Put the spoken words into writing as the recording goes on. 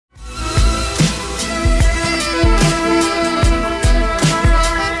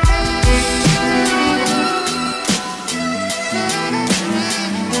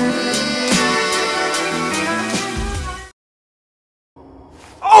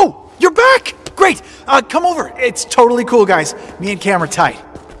You're back! Great! Come over. It's totally cool, guys. Me and Cam are tight.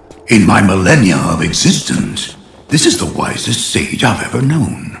 In my millennia of existence, this is the wisest sage I've ever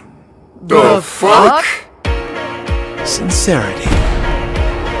known. The fuck? Sincerity.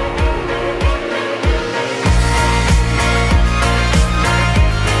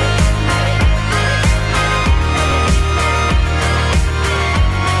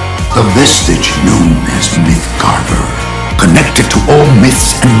 The vestige known as Myth-Carver, connected to all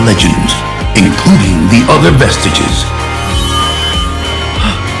myths and legends, including the other vestiges.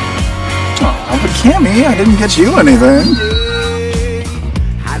 Oh, but Cammy, I didn't get you anything.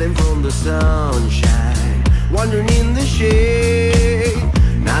 Hiding from the sunshine, wandering in the shade.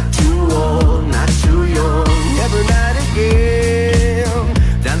 Not too old, not too young, every night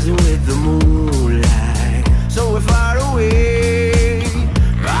again. Dancing with the moonlight, so we're far away.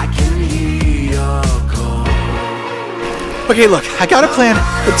 I can hear your call. Okay, look, I got a plan.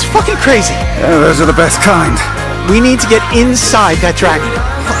 It's fucking crazy. Yeah, those are the best kind. We need to get inside that dragon.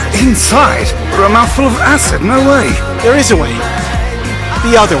 Inside? For a mouthful of acid? No way. There is a way.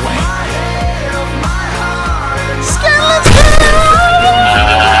 The other way.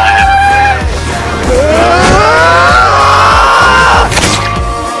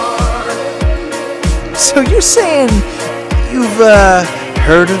 So you're saying you've,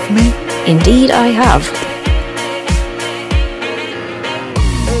 heard of me? Indeed, I have.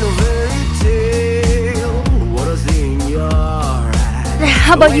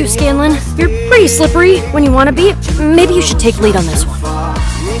 How about you, Scanlan? You're pretty slippery when you want to be. Maybe you should take lead on this one.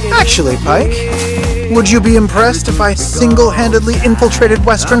 Actually, Pike, would you be impressed if I single-handedly infiltrated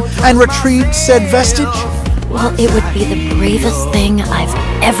Western and retrieved said vestige? Well, it would be the bravest thing I've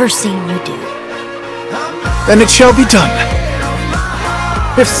ever seen you do. Then it shall be done.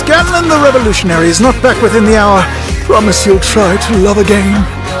 If Scanlan the Revolutionary is not back within the hour, promise you'll try to love again.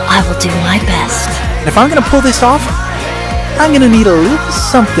 I will do my best. And if I'm gonna pull this off, I'm gonna need a little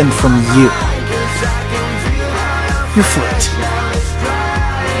something from you. Your flute.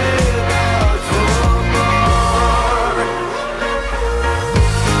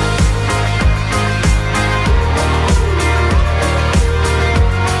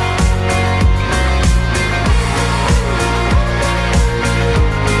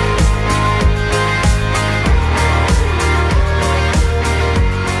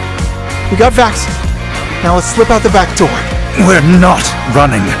 We got Vax. Now let's slip out the back door. We're not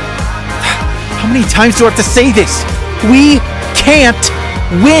running. How many times do I have to say this? We can't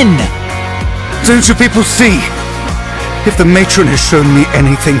win! Don't you people see? If the matron has shown me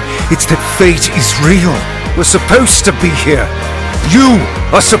anything, it's that fate is real. We're supposed to be here. You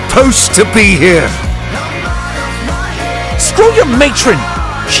are supposed to be here. Screw your matron!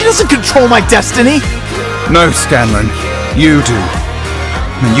 She doesn't control my destiny! No, Scanlan. You do.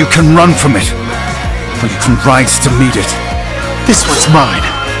 And you can run from it. Or you can rise to meet it. This one's mine.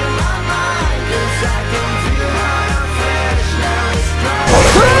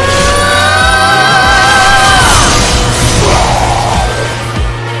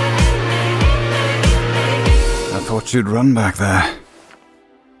 I thought you'd run back there.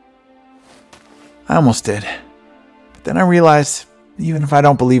 I almost did. But then I realized, even if I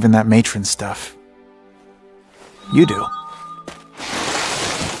don't believe in that matron stuff, you do.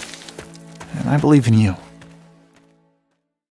 And I believe in you.